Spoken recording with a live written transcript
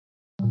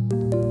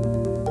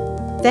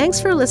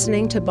Thanks for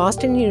listening to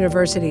Boston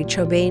University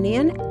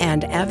Chobanian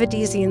and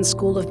Avedisian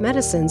School of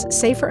Medicine's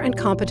Safer and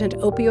Competent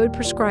Opioid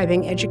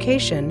Prescribing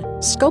Education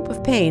Scope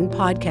of Pain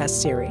podcast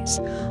series.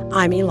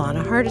 I'm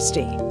Ilana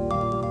Hardesty.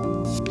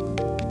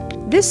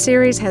 This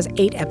series has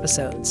 8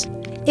 episodes.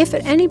 If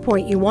at any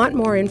point you want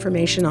more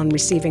information on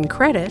receiving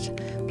credit,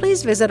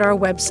 please visit our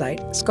website,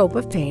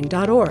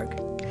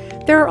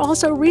 scopeofpain.org. There are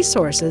also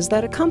resources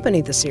that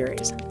accompany the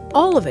series.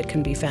 All of it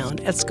can be found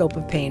at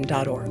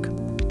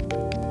scopeofpain.org.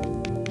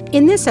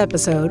 In this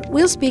episode,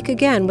 we'll speak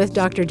again with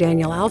Dr.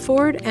 Daniel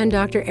Alford and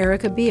Dr.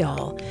 Erica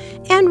Bial,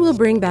 and we'll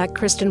bring back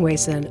Kristen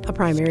Wason, a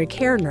primary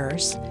care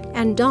nurse,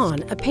 and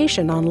Dawn, a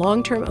patient on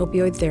long-term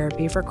opioid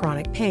therapy for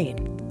chronic pain.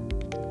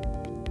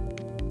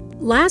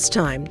 Last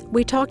time,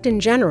 we talked in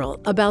general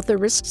about the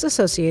risks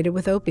associated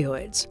with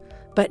opioids,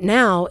 but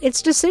now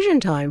it's decision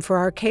time for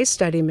our case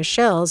study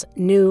Michelle's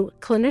new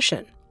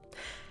clinician.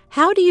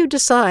 How do you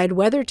decide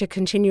whether to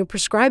continue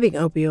prescribing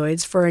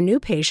opioids for a new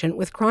patient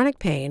with chronic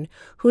pain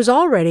who's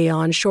already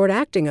on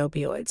short-acting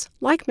opioids,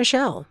 like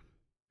Michelle?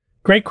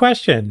 Great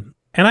question.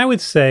 And I would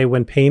say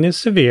when pain is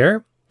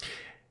severe,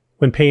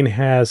 when pain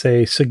has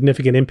a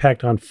significant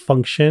impact on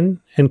function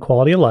and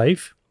quality of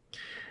life,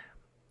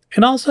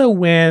 and also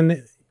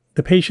when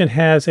the patient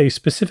has a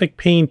specific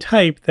pain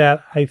type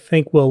that I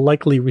think will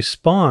likely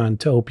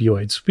respond to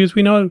opioids, because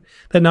we know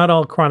that not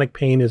all chronic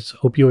pain is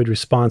opioid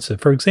responsive.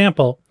 For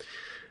example,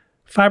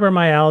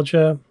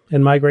 fibromyalgia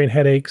and migraine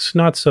headaches,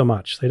 not so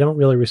much. They don't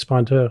really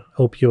respond to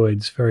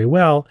opioids very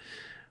well.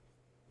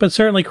 But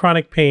certainly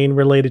chronic pain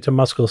related to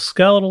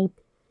musculoskeletal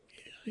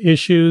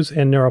issues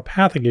and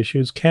neuropathic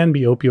issues can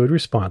be opioid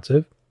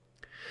responsive.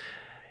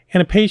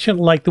 And a patient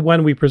like the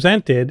one we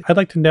presented, I'd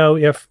like to know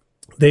if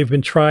they've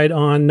been tried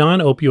on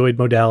non-opioid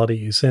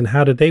modalities and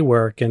how did they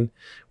work and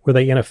were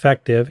they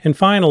ineffective? And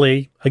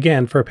finally,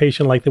 again, for a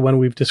patient like the one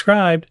we've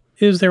described,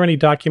 is there any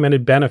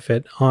documented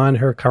benefit on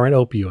her current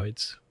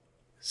opioids?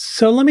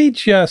 So let me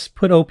just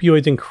put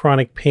opioids and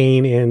chronic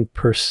pain in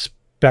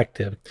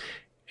perspective.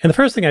 And the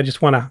first thing I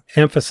just want to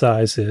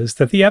emphasize is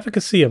that the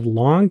efficacy of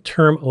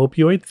long-term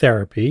opioid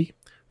therapy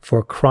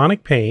for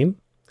chronic pain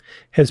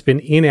has been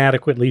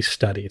inadequately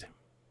studied.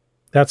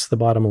 That's the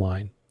bottom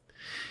line.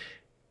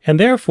 And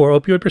therefore,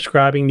 opioid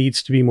prescribing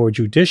needs to be more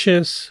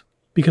judicious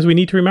because we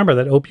need to remember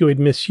that opioid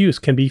misuse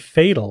can be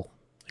fatal,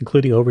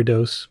 including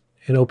overdose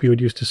and opioid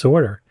use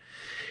disorder.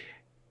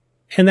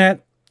 And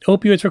that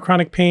opioids for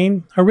chronic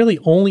pain are really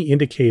only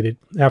indicated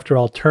after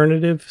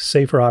alternative,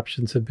 safer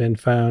options have been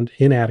found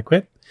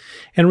inadequate.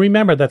 And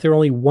remember that they're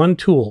only one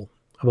tool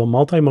of a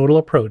multimodal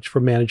approach for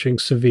managing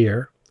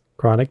severe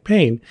chronic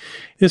pain.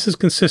 This is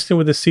consistent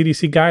with the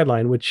CDC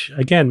guideline, which,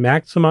 again,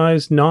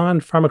 maximize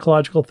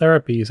non-pharmacological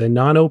therapies and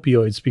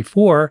non-opioids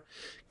before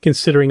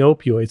considering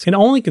opioids, and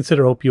only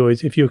consider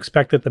opioids if you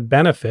expect that the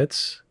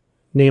benefits,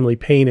 namely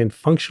pain and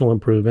functional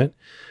improvement,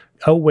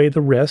 outweigh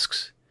the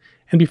risks.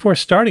 And before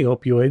starting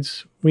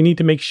opioids, we need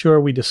to make sure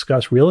we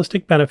discuss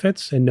realistic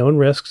benefits and known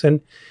risks. And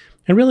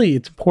really,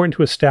 it's important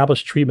to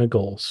establish treatment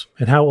goals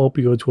and how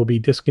opioids will be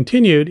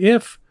discontinued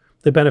if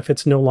the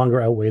benefits no longer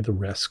outweigh the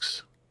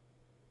risks.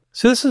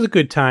 So this is a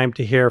good time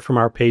to hear from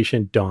our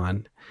patient,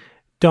 Dawn.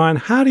 Dawn,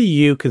 how do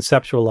you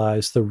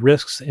conceptualize the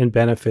risks and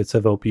benefits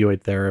of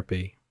opioid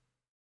therapy?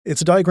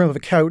 It's a diagram of a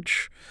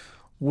couch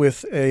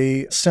with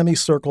a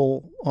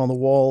semicircle on the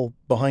wall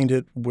behind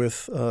it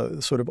with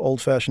a sort of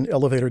old-fashioned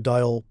elevator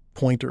dial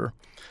pointer.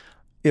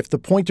 If the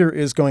pointer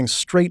is going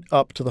straight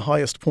up to the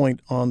highest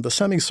point on the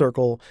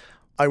semicircle,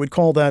 I would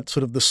call that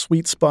sort of the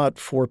sweet spot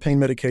for pain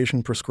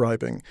medication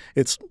prescribing.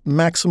 It's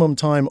maximum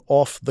time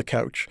off the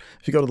couch.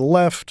 If you go to the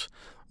left,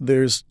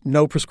 there's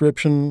no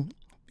prescription.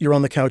 You're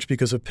on the couch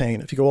because of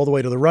pain. If you go all the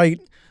way to the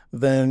right,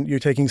 then you're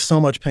taking so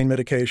much pain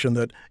medication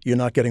that you're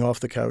not getting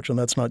off the couch, and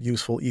that's not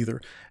useful either.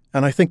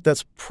 And I think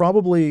that's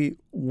probably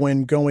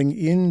when going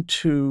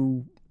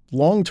into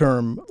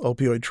long-term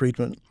opioid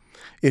treatment,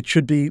 it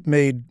should be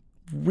made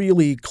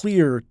really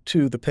clear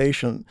to the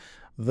patient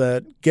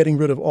that getting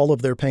rid of all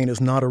of their pain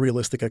is not a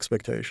realistic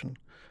expectation.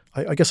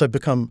 I guess I've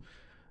become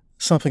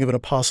something of an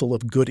apostle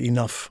of good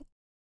enough.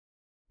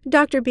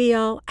 Dr.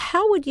 Bial,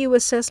 how would you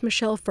assess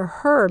Michelle for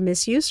her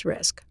misuse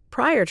risk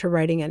prior to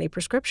writing any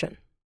prescription?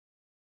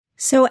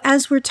 So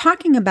as we're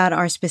talking about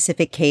our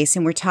specific case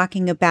and we're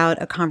talking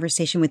about a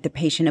conversation with the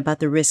patient about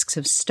the risks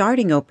of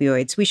starting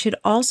opioids, we should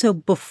also,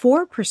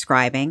 before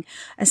prescribing,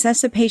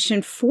 assess a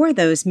patient for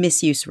those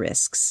misuse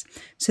risks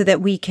so that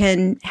we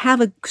can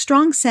have a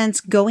strong sense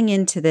going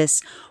into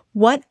this.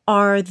 What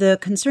are the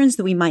concerns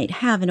that we might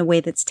have in a way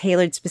that's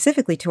tailored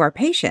specifically to our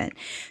patient?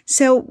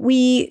 So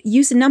we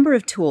use a number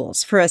of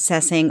tools for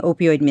assessing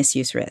opioid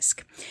misuse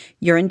risk.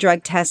 Urine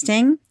drug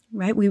testing,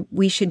 right?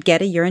 We should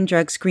get a urine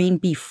drug screen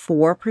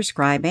before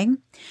prescribing.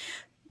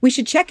 We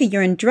should check a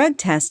urine drug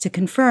test to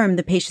confirm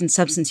the patient's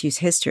substance use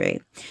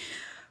history.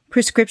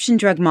 Prescription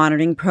drug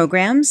monitoring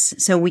programs,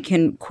 so we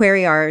can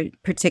query our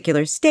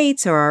particular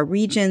states or our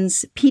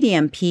region's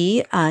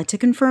PDMP to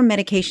confirm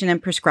medication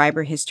and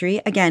prescriber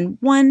history. Again,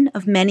 one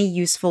of many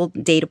useful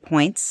data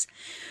points.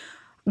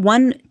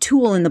 One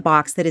tool in the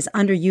box that is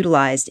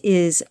underutilized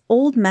is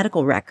old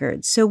medical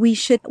records. So we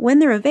should, when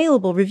they're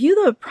available,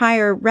 review the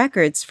prior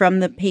records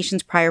from the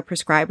patient's prior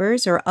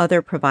prescribers or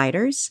other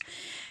providers.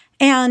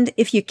 And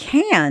if you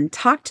can,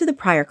 talk to the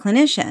prior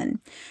clinician.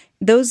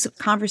 Those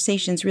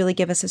conversations really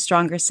give us a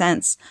stronger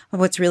sense of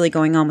what's really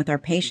going on with our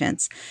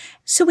patients.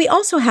 So we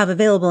also have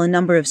available a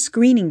number of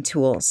screening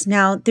tools.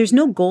 Now, there's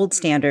no gold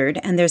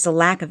standard and there's a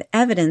lack of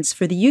evidence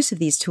for the use of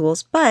these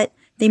tools, but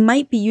they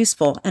might be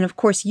useful. And of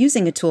course,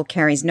 using a tool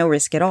carries no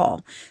risk at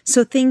all.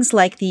 So things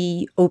like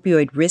the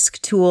opioid risk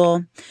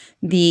tool,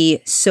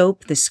 the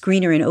SOAP, the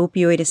screener and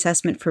opioid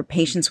assessment for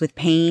patients with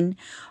pain,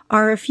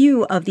 are a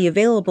few of the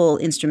available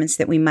instruments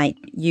that we might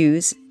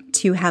use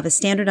to have a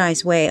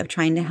standardized way of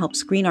trying to help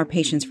screen our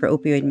patients for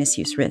opioid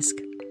misuse risk.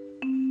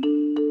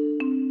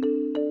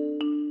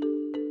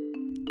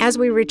 As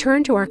we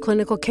return to our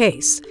clinical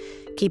case,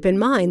 keep in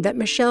mind that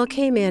Michelle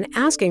came in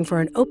asking for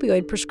an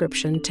opioid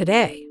prescription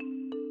today.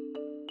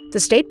 The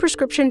State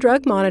Prescription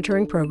Drug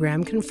Monitoring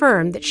Program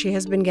confirmed that she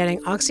has been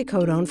getting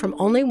oxycodone from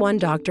only one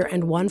doctor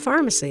and one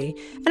pharmacy,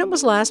 and it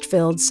was last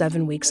filled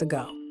 7 weeks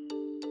ago.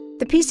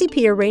 The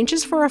PCP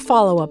arranges for a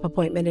follow-up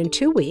appointment in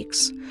 2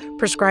 weeks,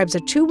 prescribes a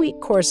 2-week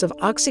course of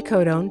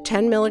oxycodone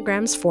 10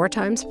 milligrams 4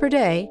 times per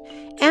day,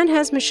 and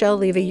has Michelle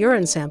leave a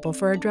urine sample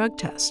for a drug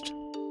test.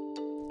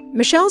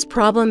 Michelle's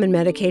problem and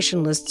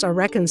medication lists are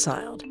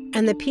reconciled,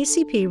 and the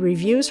PCP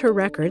reviews her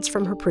records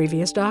from her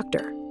previous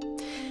doctor.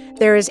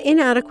 There is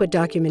inadequate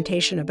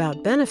documentation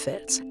about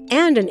benefits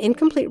and an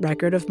incomplete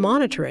record of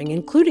monitoring,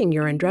 including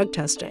urine drug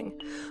testing,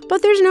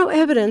 but there's no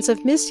evidence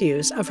of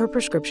misuse of her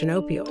prescription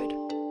opioid.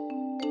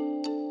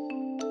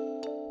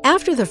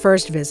 After the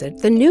first visit,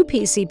 the new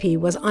PCP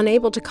was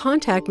unable to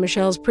contact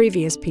Michelle's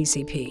previous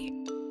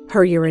PCP.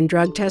 Her urine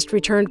drug test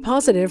returned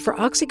positive for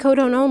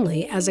oxycodone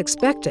only, as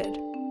expected.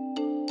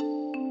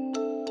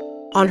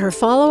 On her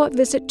follow-up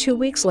visit 2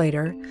 weeks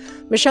later,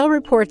 Michelle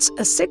reports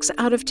a 6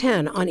 out of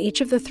 10 on each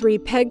of the 3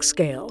 PEG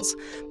scales,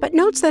 but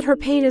notes that her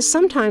pain is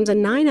sometimes a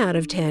 9 out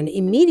of 10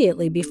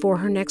 immediately before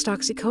her next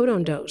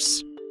oxycodone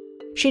dose.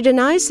 She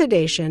denies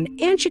sedation,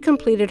 and she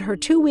completed her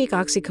 2-week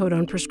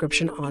oxycodone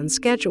prescription on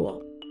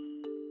schedule.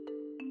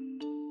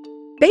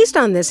 Based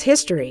on this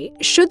history,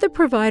 should the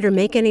provider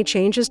make any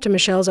changes to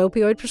Michelle's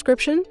opioid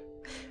prescription?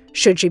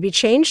 Should she be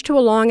changed to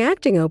a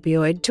long-acting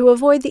opioid to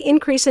avoid the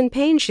increase in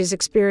pain she's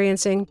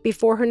experiencing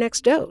before her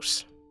next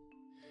dose?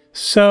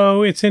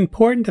 So it's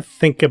important to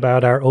think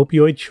about our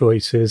opioid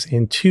choices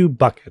in 2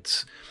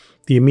 buckets: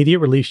 the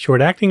immediate-release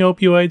short-acting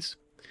opioids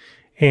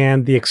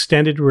and the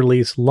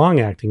extended-release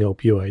long-acting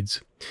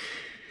opioids.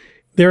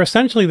 They're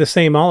essentially the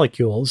same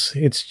molecules,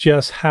 it's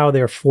just how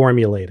they're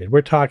formulated.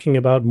 We're talking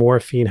about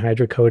morphine,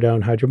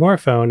 hydrocodone,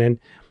 hydromorphone, and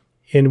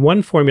in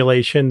one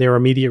formulation, they're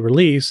immediate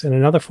release, and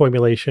another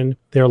formulation,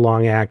 they're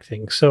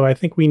long-acting. So I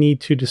think we need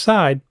to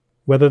decide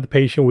whether the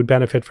patient would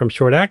benefit from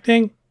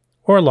short-acting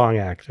or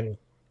long-acting.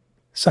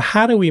 So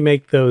how do we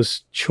make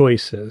those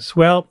choices?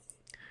 Well,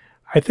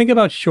 I think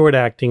about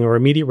short-acting or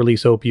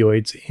immediate-release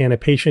opioids in a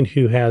patient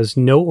who has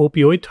no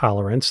opioid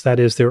tolerance, that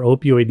is, they're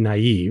opioid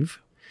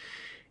naive,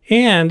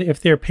 and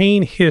if their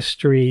pain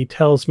history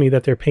tells me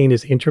that their pain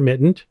is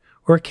intermittent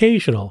or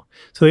occasional,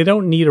 so they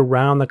don't need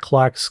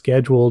around-the-clock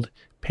scheduled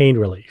pain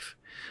relief.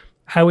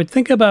 I would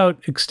think about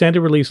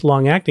extended-release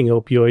long-acting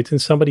opioids in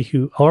somebody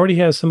who already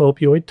has some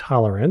opioid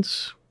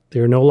tolerance,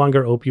 they're no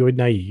longer opioid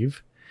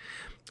naive,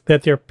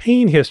 that their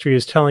pain history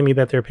is telling me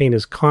that their pain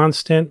is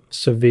constant,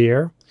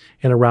 severe,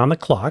 and around the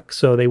clock,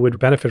 so they would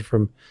benefit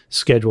from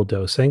scheduled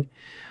dosing.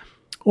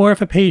 Or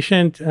if a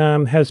patient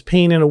has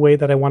pain in a way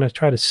that I want to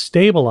try to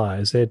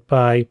stabilize it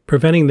by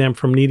preventing them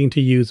from needing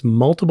to use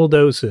multiple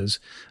doses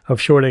of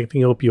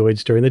short-acting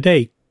opioids during the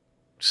day,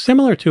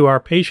 similar to our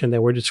patient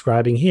that we're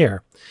describing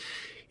here.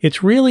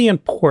 It's really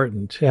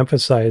important to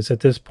emphasize at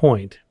this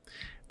point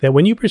that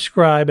when you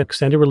prescribe an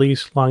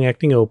extended-release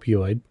long-acting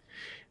opioid,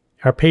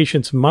 our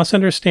patients must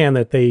understand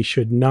that they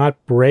should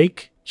not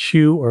break,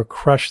 chew, or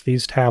crush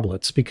these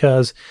tablets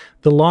because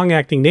the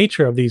long-acting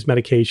nature of these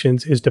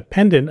medications is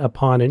dependent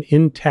upon an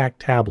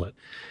intact tablet.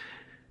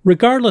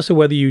 Regardless of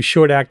whether you use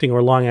short-acting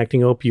or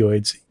long-acting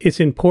opioids, it's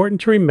important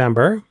to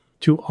remember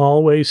to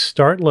always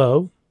start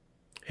low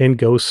and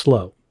go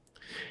slow.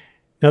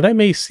 Now, that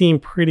may seem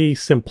pretty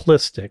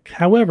simplistic.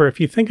 However, if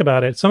you think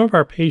about it, some of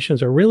our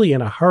patients are really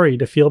in a hurry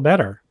to feel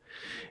better,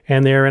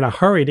 and they're in a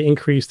hurry to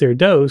increase their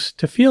dose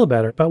to feel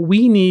better. But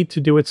we need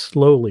to do it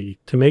slowly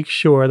to make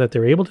sure that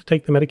they're able to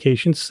take the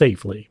medication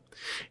safely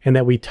and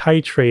that we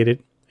titrate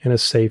it in a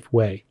safe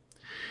way.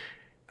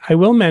 I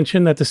will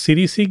mention that the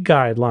CDC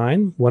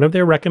guideline, one of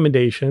their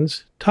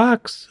recommendations,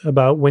 talks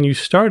about when you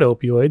start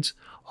opioids,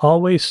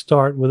 always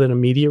start with an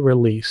immediate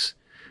release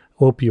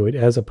opioid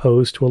as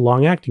opposed to a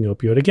long-acting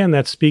opioid. Again,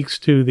 that speaks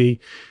to the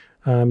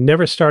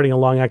never starting a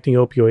long-acting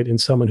opioid in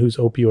someone who's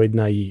opioid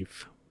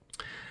naive.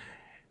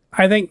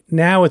 I think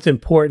now it's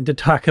important to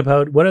talk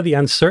about what are the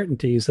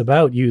uncertainties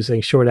about using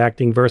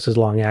short-acting versus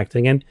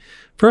long-acting. And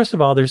first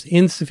of all, there's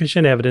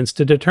insufficient evidence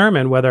to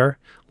determine whether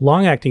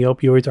long-acting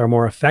opioids are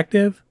more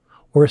effective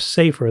or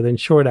safer than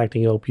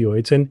short-acting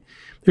opioids. And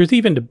there's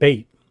even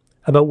debate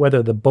about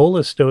whether the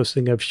bolus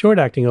dosing of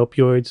short-acting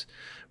opioids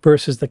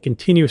versus the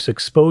continuous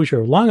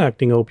exposure of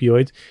long-acting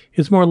opioids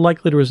is more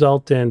likely to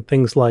result in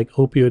things like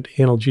opioid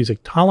analgesic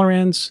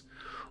tolerance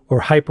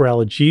or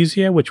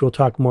hyperalgesia, which we'll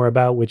talk more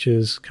about, which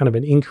is kind of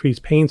an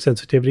increased pain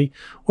sensitivity,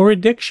 or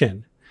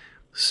addiction.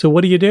 So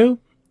what do?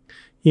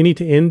 You need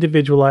to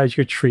individualize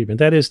your treatment.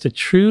 That is to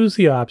choose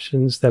the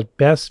options that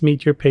best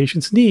meet your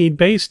patient's need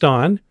based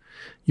on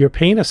your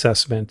pain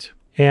assessment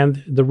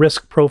and the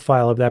risk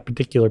profile of that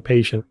particular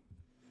patient.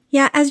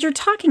 Yeah, as you're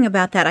talking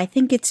about that, I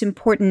think it's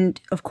important,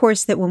 of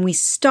course, that when we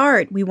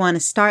start, we want to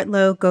start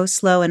low, go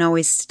slow, and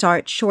always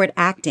start short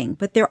acting.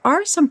 But there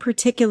are some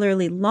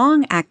particularly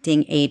long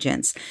acting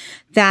agents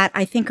that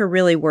I think are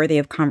really worthy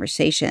of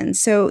conversation.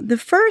 So the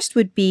first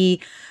would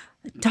be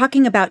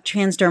talking about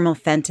transdermal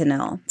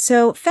fentanyl.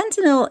 So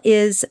fentanyl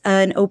is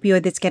an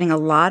opioid that's getting a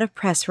lot of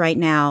press right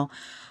now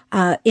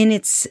in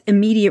its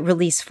immediate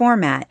release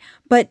format.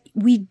 But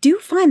we do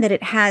find that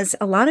it has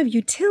a lot of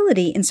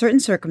utility in certain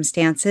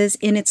circumstances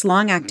in its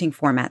long-acting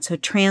format, so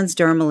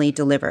transdermally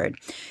delivered.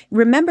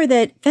 Remember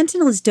that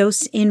fentanyl is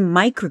dosed in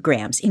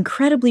micrograms,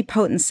 incredibly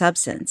potent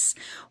substance.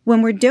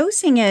 When we're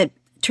dosing it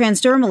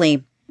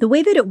transdermally, the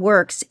way that it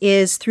works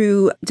is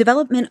through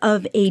development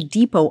of a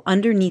depot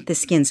underneath the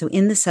skin, so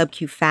in the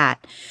subcu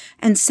fat.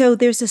 And so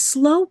there's a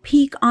slow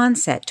peak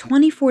onset,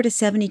 24 to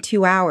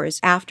 72 hours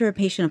after a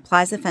patient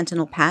applies the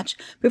fentanyl patch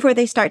before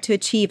they start to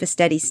achieve a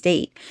steady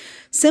state.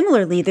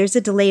 Similarly, there's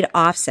a delayed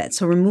offset.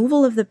 So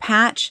removal of the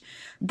patch,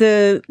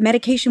 the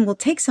medication will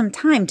take some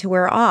time to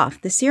wear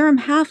off. The serum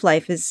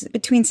half-life is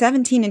between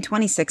 17 and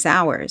 26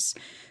 hours.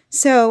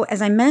 So,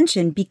 as I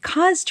mentioned,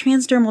 because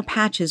transdermal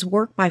patches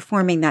work by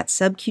forming that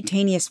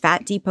subcutaneous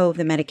fat depot of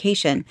the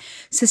medication,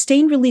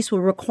 sustained release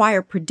will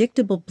require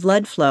predictable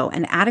blood flow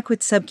and adequate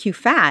subcu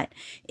fat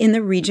in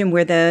the region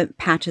where the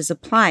patch is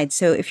applied.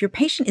 So, if your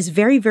patient is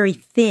very, very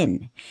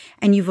thin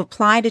and you've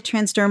applied a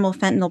transdermal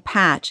fentanyl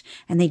patch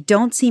and they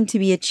don't seem to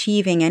be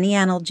achieving any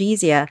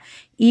analgesia,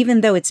 even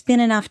though it's been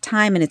enough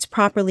time and it's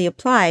properly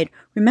applied,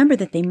 remember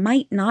that they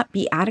might not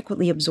be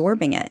adequately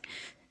absorbing it.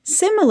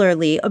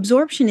 Similarly,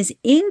 absorption is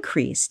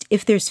increased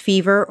if there's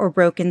fever or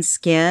broken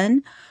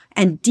skin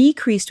and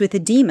decreased with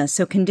edema,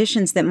 so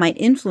conditions that might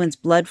influence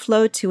blood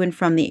flow to and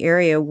from the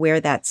area where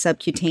that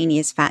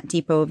subcutaneous fat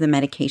depot of the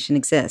medication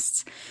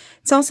exists.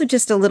 It's also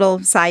just a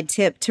little side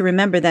tip to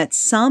remember that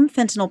some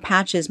fentanyl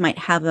patches might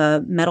have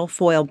a metal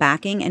foil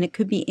backing and it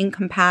could be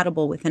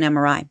incompatible with an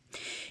MRI.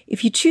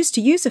 If you choose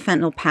to use a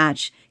fentanyl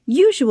patch,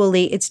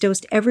 usually it's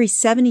dosed every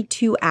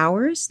 72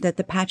 hours that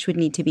the patch would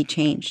need to be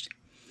changed.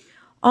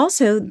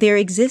 Also, there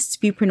exists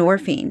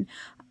buprenorphine.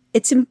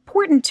 It's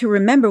important to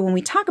remember when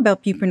we talk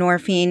about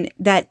buprenorphine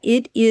that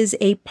it is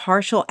a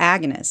partial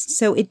agonist.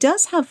 So it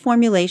does have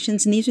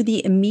formulations, and these are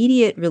the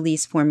immediate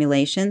release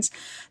formulations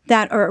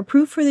that are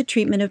approved for the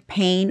treatment of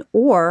pain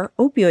or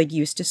opioid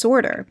use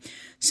disorder.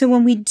 So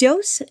when we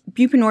dose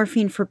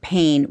buprenorphine for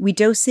pain, we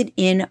dose it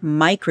in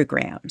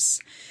micrograms.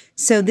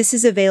 So this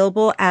is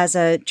available as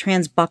a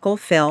transbuccal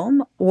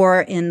film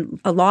or in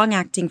a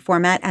long-acting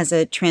format as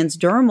a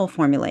transdermal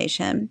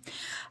formulation.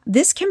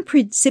 This can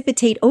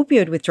precipitate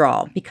opioid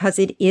withdrawal because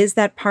it is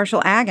that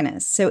partial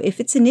agonist. So if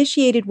it's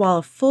initiated while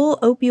a full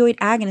opioid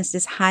agonist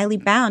is highly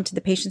bound to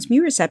the patient's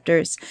mu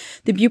receptors,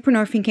 the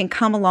buprenorphine can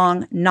come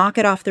along, knock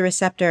it off the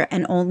receptor,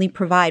 and only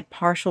provide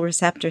partial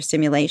receptor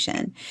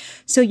stimulation.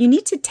 So you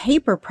need to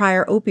taper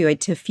prior opioid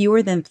to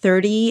fewer than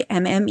 30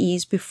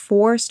 MMEs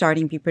before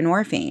starting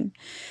buprenorphine.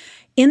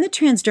 In the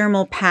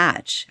transdermal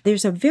patch,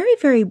 there's a very,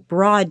 very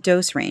broad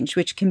dose range,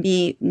 which can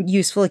be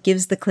useful. It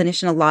gives the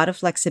clinician a lot of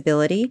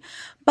flexibility,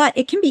 but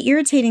it can be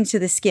irritating to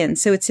the skin.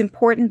 So it's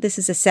important, this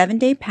is a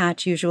 7-day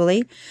patch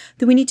usually,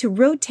 that we need to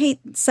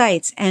rotate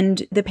sites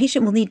and the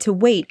patient will need to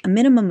wait a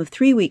minimum of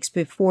 3 weeks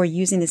before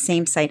using the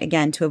same site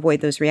again to avoid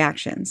those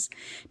reactions.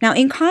 Now,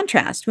 in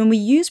contrast, when we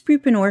use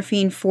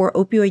buprenorphine for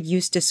opioid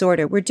use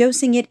disorder, we're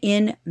dosing it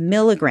in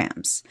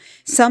milligrams.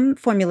 Some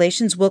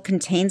formulations will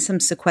contain some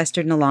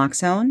sequestered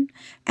naloxone.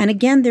 And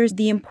again, there's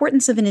the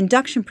importance of an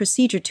induction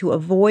procedure to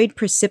avoid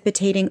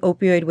precipitating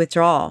opioid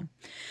withdrawal.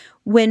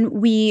 When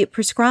we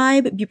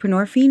prescribe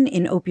buprenorphine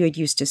in opioid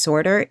use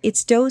disorder,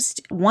 it's dosed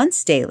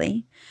once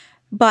daily.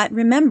 But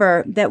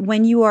remember that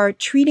when you are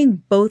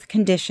treating both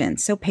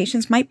conditions, so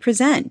patients might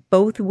present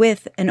both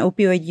with an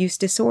opioid use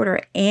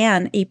disorder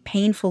and a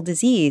painful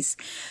disease,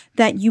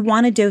 that you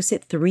want to dose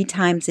it 3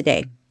 times a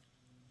day.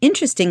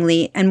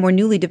 Interestingly, and more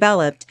newly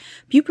developed,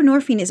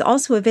 buprenorphine is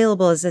also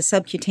available as a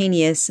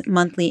subcutaneous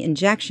monthly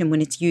injection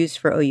when it's used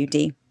for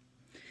OUD.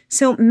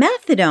 So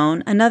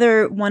methadone,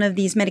 another one of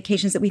these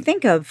medications that we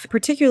think of,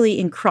 particularly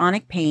in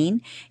chronic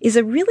pain, is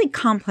a really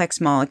complex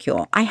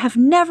molecule. I have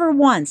never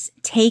once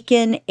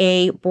taken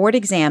a board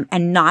exam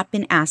and not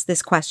been asked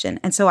this question.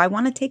 And so I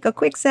want to take a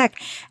quick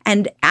sec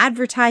and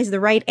advertise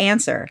the right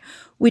answer.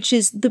 which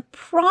is the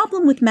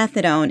problem with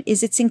methadone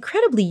is it's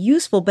incredibly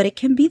useful, but it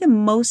can be the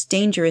most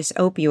dangerous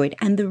opioid.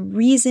 And the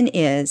reason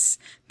is,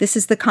 this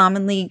is the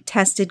commonly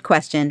tested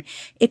question,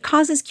 it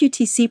causes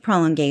QTC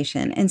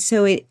prolongation. And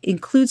so it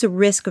includes a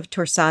risk of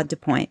torsade de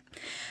pointe.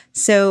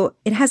 So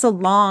it has a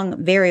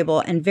long, variable,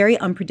 and very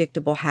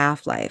unpredictable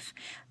half-life.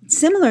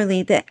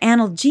 Similarly, the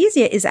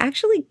analgesia is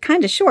actually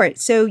kind of short.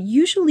 So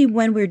usually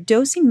when we're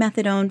dosing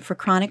methadone for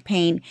chronic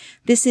pain,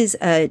 this is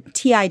a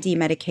TID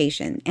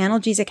medication.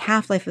 Analgesic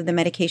half-life of the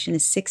medication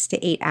is 6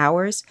 to 8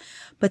 hours,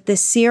 but the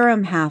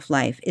serum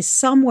half-life is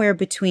somewhere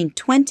between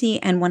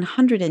 20 and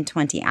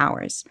 120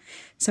 hours.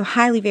 So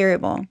highly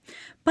variable.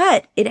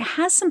 But it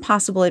has some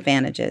possible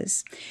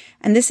advantages.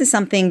 And this is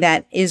something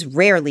that is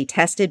rarely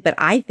tested, but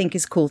I think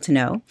is cool to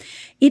know.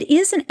 It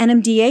is an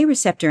NMDA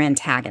receptor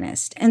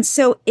antagonist, and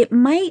so it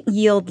might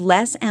yield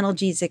less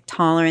analgesic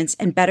tolerance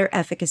and better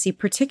efficacy,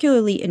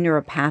 particularly in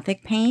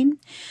neuropathic pain.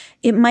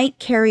 It might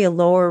carry a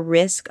lower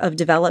risk of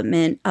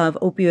development of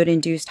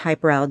opioid-induced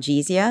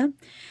hyperalgesia,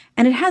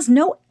 and it has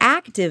no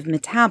active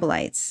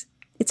metabolites.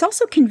 It's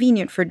also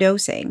convenient for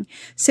dosing.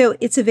 So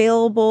it's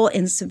available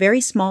in very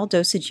small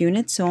dosage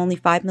units, so only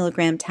 5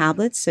 milligram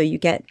tablets. So you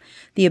get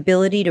the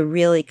ability to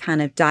really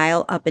kind of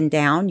dial up and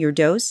down your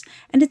dose.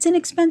 And it's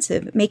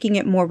inexpensive, making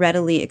it more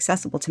readily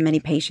accessible to many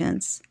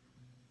patients.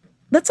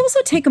 Let's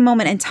also take a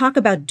moment and talk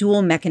about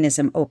dual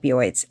mechanism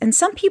opioids. And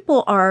some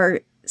people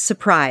are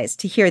surprised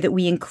to hear that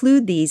we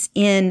include these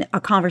in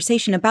a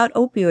conversation about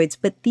opioids,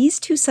 but these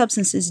two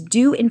substances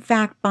do in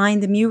fact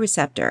bind the mu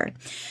receptor.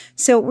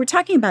 So we're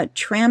talking about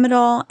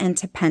tramadol and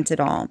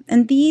tapentadol,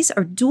 and these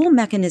are dual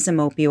mechanism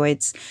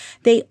opioids.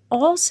 They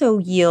also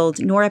yield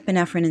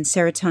norepinephrine and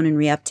serotonin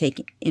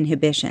reuptake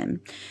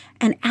inhibition.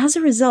 And as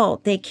a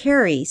result, they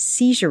carry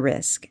seizure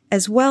risk,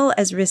 as well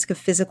as risk of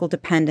physical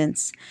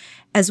dependence,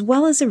 as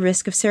well as a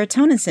risk of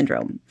serotonin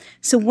syndrome.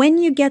 So when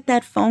you get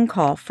that phone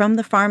call from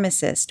the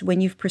pharmacist,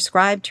 when you've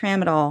prescribed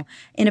tramadol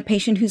in a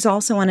patient who's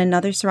also on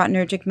another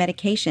serotonergic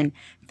medication,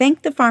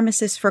 thank the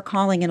pharmacist for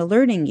calling and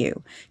alerting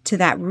you to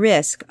that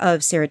risk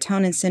of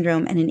serotonin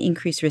syndrome and an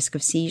increased risk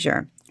of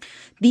seizure.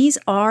 These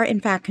are,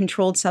 in fact,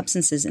 controlled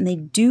substances, and they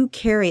do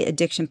carry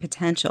addiction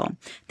potential.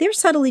 They're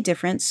subtly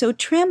different. So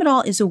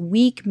tramadol is a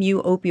weak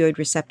mu opioid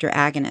receptor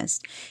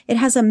agonist. It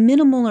has a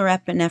minimal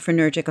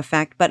norepinephrinergic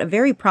effect, but a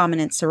very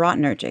prominent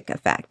serotonergic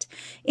effect.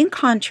 In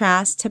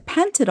contrast,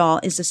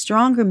 tapentadol is a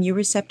stronger mu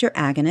receptor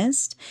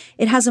agonist.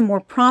 It has a more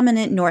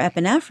prominent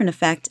norepinephrine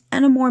effect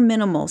and a more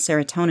minimal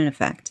serotonin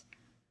effect.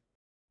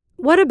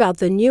 What about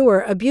the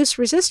newer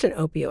abuse-resistant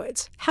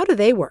opioids? How do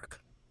they work?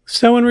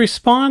 So in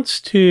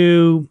response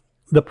to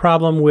the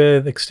problem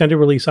with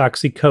extended-release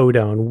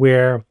oxycodone,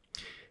 where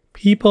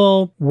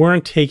people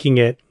weren't taking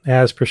it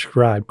as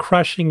prescribed,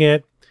 crushing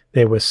it,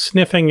 they were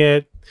sniffing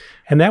it,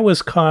 and that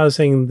was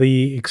causing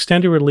the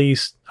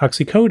extended-release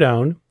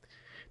oxycodone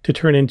to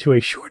turn into a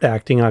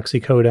short-acting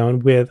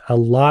oxycodone with a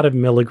lot of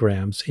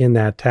milligrams in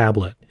that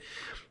tablet.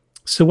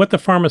 So what the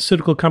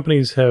pharmaceutical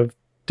companies have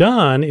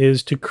done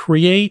is to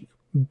create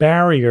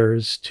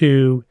barriers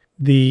to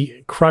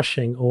the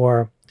crushing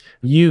or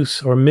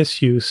use or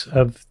misuse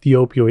of the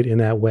opioid in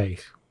that way.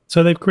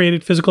 So they've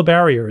created physical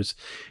barriers.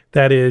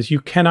 That is, you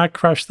cannot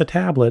crush the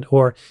tablet,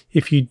 or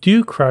if you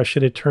do crush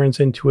it, it turns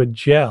into a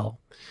gel.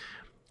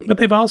 But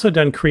they've also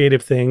done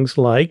creative things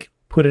like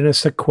put in a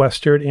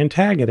sequestered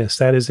antagonist.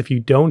 That is, if you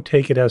don't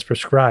take it as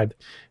prescribed,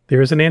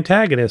 there is an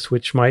antagonist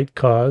which might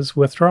cause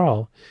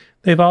withdrawal.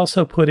 They've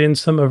also put in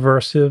some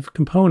aversive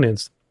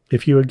components.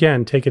 If you,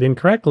 again, take it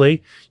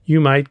incorrectly, you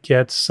might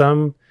get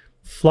some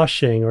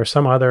flushing or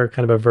some other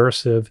kind of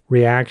aversive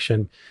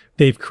reaction.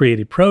 They've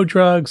created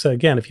prodrugs.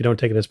 Again, if you don't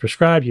take it as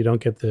prescribed, you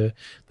don't get the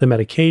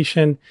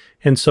medication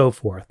and so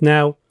forth.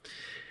 Now,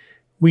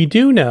 we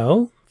do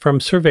know from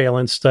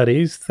surveillance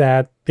studies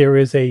that there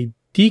is a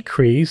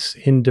decrease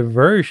in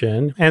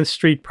diversion and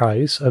street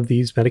price of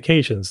these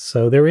medications.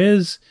 So there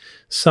is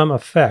some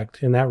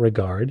effect in that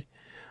regard.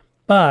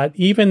 But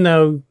even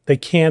though they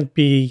can't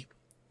be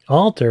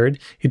altered,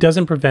 it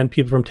doesn't prevent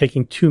people from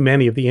taking too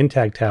many of the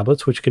intact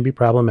tablets, which can be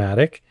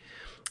problematic.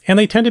 And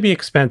they tend to be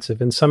expensive,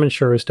 and some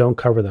insurers don't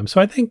cover them. So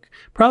I think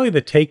probably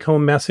the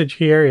take-home message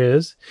here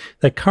is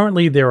that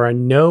currently there are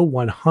no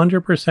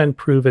 100%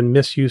 proven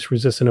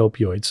misuse-resistant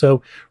opioids.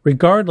 So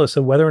regardless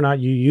of whether or not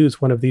you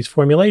use one of these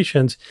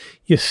formulations,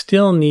 you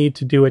still need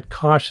to do it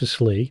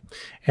cautiously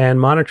and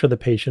monitor the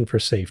patient for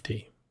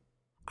safety.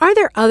 Are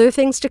there other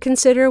things to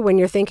consider when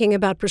you're thinking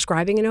about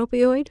prescribing an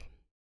opioid?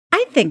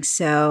 I think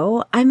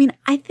so.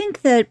 I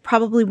think that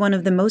probably one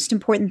of the most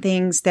important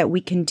things that we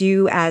can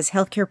do as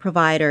healthcare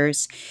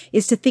providers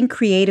is to think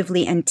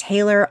creatively and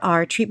tailor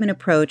our treatment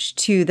approach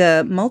to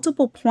the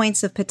multiple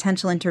points of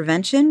potential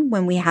intervention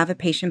when we have a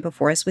patient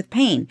before us with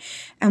pain.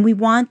 And we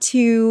want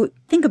to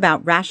think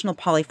about rational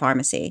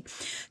polypharmacy.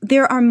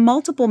 There are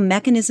multiple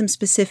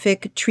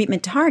mechanism-specific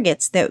treatment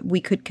targets that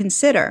we could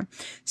consider.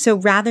 So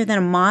rather than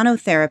a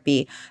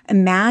monotherapy,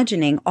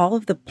 imagining all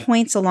of the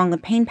points along the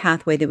pain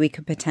pathway that we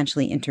could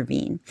potentially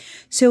intervene.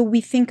 So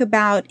we think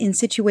about in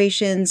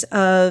situations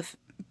of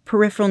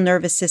peripheral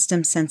nervous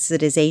system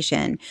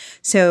sensitization.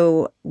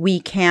 So we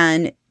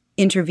can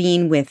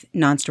intervene with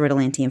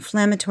nonsteroidal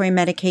anti-inflammatory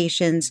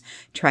medications,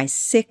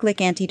 tricyclic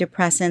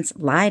antidepressants,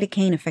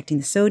 lidocaine affecting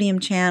the sodium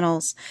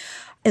channels,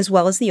 as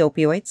well as the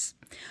opioids.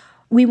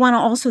 We want to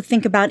also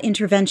think about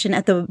intervention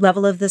at the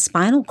level of the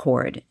spinal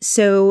cord.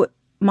 So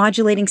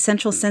modulating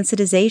central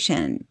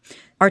sensitization.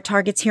 Our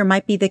targets here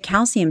might be the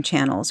calcium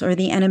channels or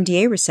the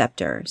NMDA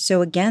receptor.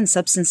 So again,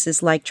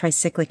 substances like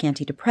tricyclic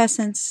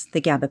antidepressants,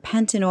 the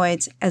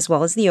gabapentinoids, as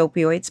well as the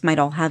opioids might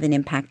all have an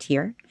impact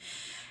here.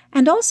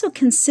 And also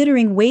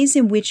considering ways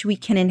in which we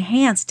can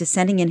enhance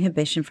descending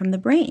inhibition from the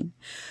brain.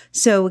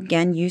 So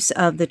again, use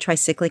of the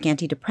tricyclic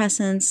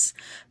antidepressants,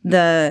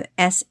 the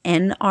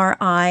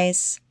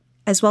SNRIs,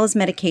 as well as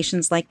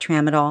medications like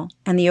tramadol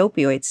and the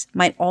opioids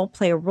might all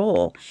play a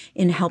role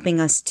in helping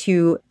us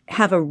to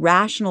have a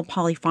rational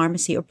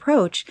polypharmacy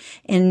approach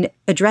in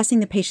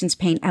addressing the patient's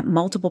pain at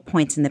multiple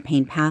points in the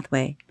pain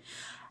pathway.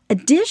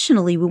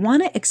 Additionally, we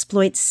want to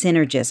exploit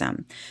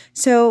synergism.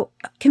 So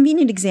a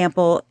convenient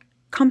example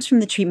comes from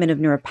the treatment of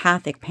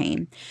neuropathic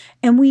pain.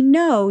 And we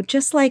know,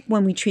 just like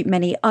when we treat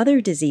many other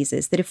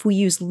diseases, that if we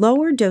use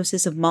lower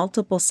doses of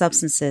multiple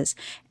substances,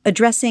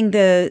 addressing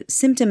the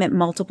symptom at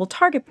multiple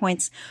target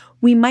points,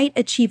 we might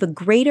achieve a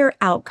greater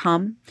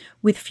outcome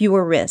with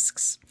fewer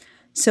risks.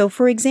 So,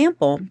 for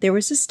example, there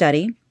was a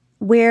study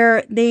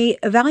where they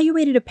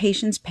evaluated a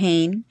patient's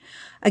pain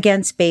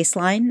against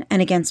baseline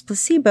and against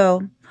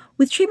placebo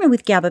with treatment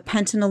with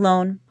gabapentin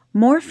alone,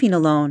 morphine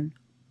alone,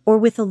 or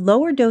with a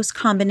lower dose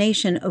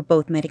combination of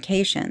both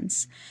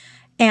medications.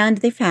 And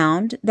they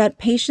found that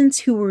patients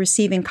who were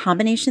receiving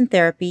combination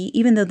therapy,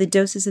 even though the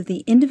doses of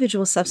the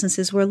individual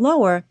substances were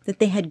lower, that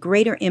they had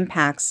greater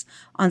impacts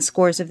on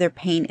scores of their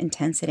pain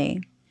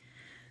intensity.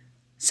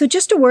 So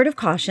just a word of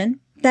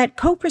caution that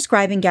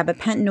co-prescribing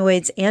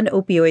gabapentinoids and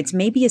opioids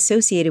may be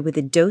associated with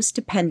a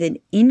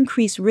dose-dependent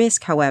increased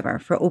risk, however,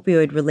 for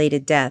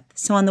opioid-related death.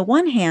 So on the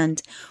one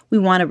hand, we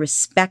want to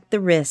respect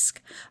the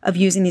risk of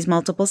using these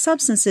multiple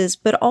substances,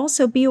 but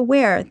also be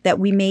aware that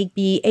we may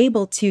be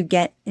able to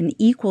get an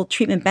equal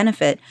treatment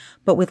benefit,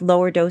 but with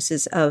lower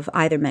doses of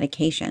either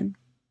medication.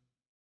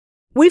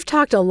 We've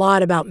talked a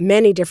lot about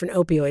many different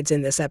opioids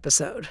in this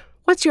episode.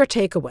 What's your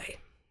takeaway?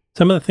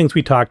 Some of the things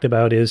we talked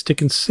about is to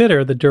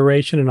consider the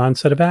duration and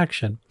onset of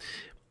action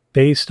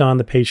based on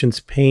the patient's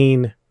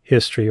pain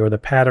history or the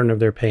pattern of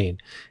their pain.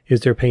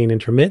 Is their pain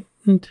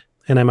intermittent?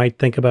 And I might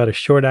think about a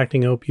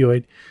short-acting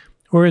opioid.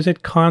 Or is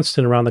it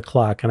constant around the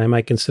clock? And I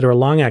might consider a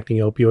long-acting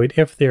opioid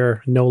if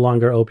they're no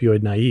longer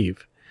opioid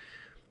naive.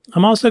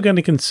 I'm also going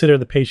to consider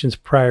the patient's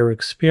prior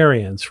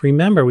experience.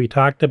 Remember, we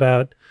talked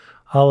about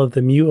all of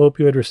the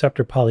mu-opioid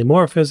receptor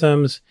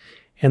polymorphisms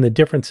and the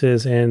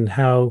differences in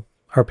how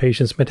our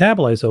patients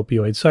metabolize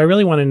opioids. So I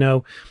really want to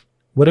know,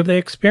 what have they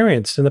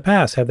experienced in the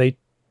past? Have they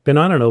been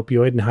on an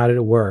opioid and how did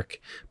it work,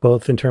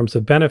 both in terms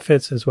of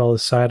benefits as well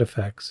as side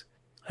effects?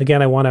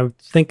 Again, I want to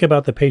think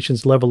about the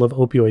patient's level of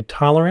opioid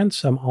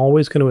tolerance. I'm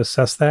always going to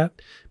assess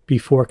that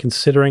before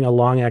considering a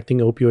long-acting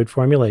opioid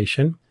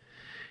formulation.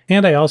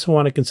 And I also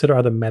want to consider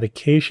other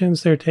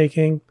medications they're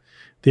taking,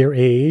 their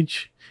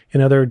age,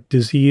 and other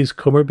disease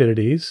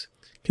comorbidities.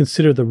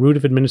 Consider the route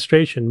of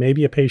administration.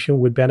 Maybe a patient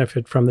would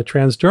benefit from the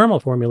transdermal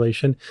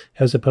formulation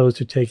as opposed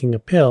to taking a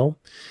pill.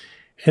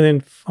 And then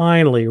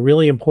finally,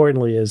 really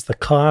importantly, is the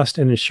cost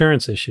and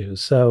insurance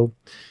issues. So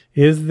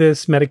is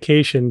this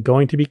medication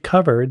going to be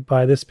covered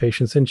by this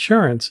patient's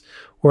insurance,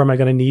 or am I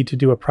going to need to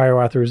do a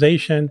prior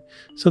authorization?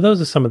 So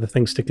those are some of the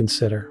things to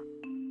consider.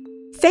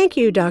 Thank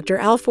you, Dr.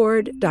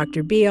 Alford,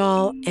 Dr.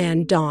 Bial,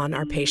 and Dawn,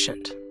 our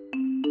patient.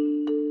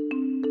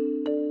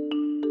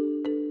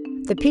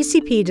 The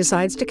PCP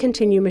decides to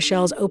continue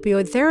Michelle's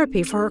opioid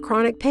therapy for her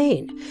chronic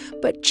pain,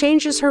 but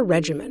changes her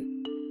regimen.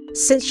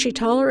 Since she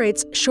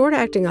tolerates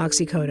short-acting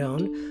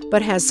oxycodone,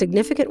 but has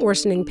significant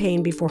worsening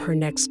pain before her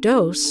next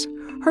dose,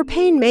 her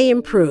pain may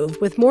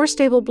improve with more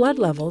stable blood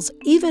levels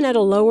even at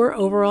a lower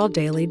overall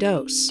daily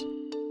dose.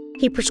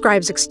 He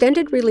prescribes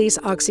extended-release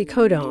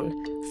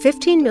oxycodone,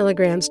 15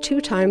 milligrams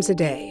 2 times a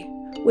day,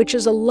 which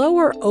is a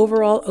lower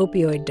overall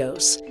opioid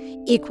dose,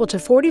 equal to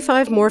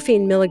 45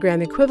 morphine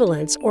milligram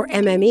equivalents, or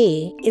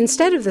MME,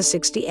 instead of the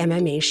 60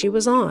 MME she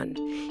was on.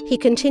 He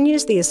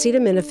continues the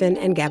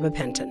acetaminophen and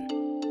gabapentin.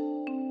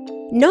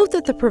 Note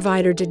that the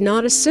provider did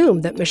not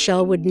assume that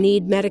Michelle would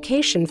need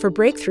medication for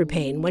breakthrough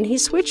pain when he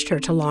switched her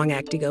to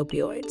long-acting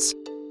opioids.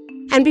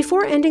 And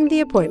before ending the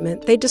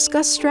appointment, they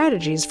discuss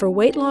strategies for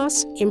weight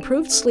loss,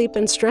 improved sleep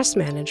and stress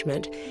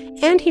management,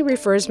 and he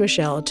refers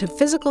Michelle to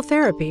physical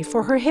therapy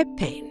for her hip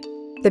pain.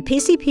 The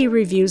PCP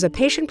reviews a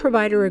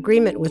patient-provider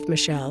agreement with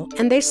Michelle,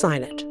 and they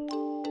sign it.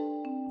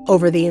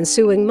 Over the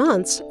ensuing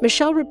months,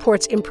 Michelle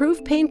reports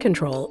improved pain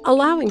control,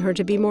 allowing her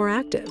to be more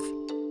active.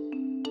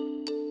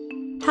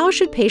 How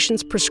should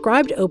patients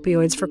prescribed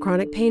opioids for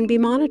chronic pain be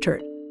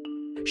monitored?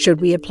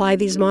 Should we apply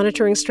these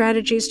monitoring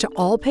strategies to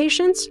all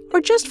patients, or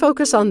just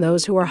focus on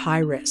those who are high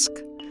risk?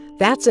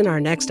 That's in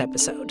our next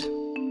episode.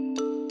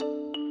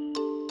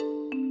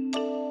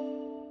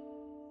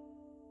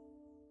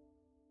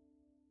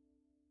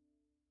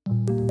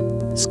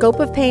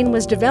 Scope of Pain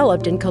was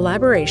developed in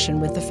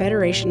collaboration with the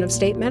Federation of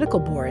State Medical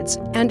Boards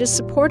and is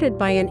supported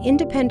by an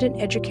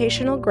independent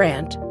educational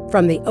grant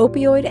from the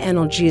Opioid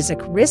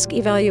Analgesic Risk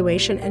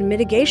Evaluation and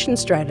Mitigation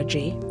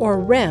Strategy, or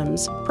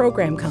REMS,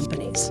 program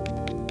companies.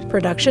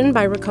 Production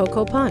by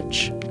Rococo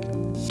Punch.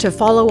 To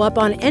follow up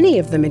on any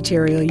of the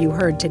material you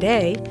heard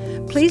today,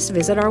 please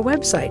visit our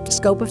website,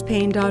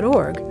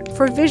 scopeofpain.org,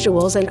 for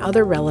visuals and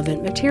other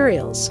relevant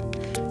materials.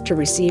 To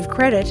receive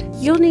credit,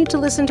 you'll need to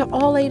listen to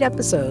all 8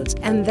 episodes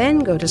and then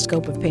go to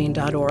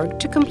scopeofpain.org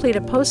to complete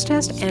a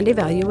post-test and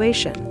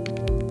evaluation.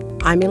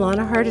 I'm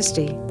Ilana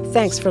Hardesty.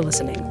 Thanks for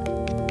listening.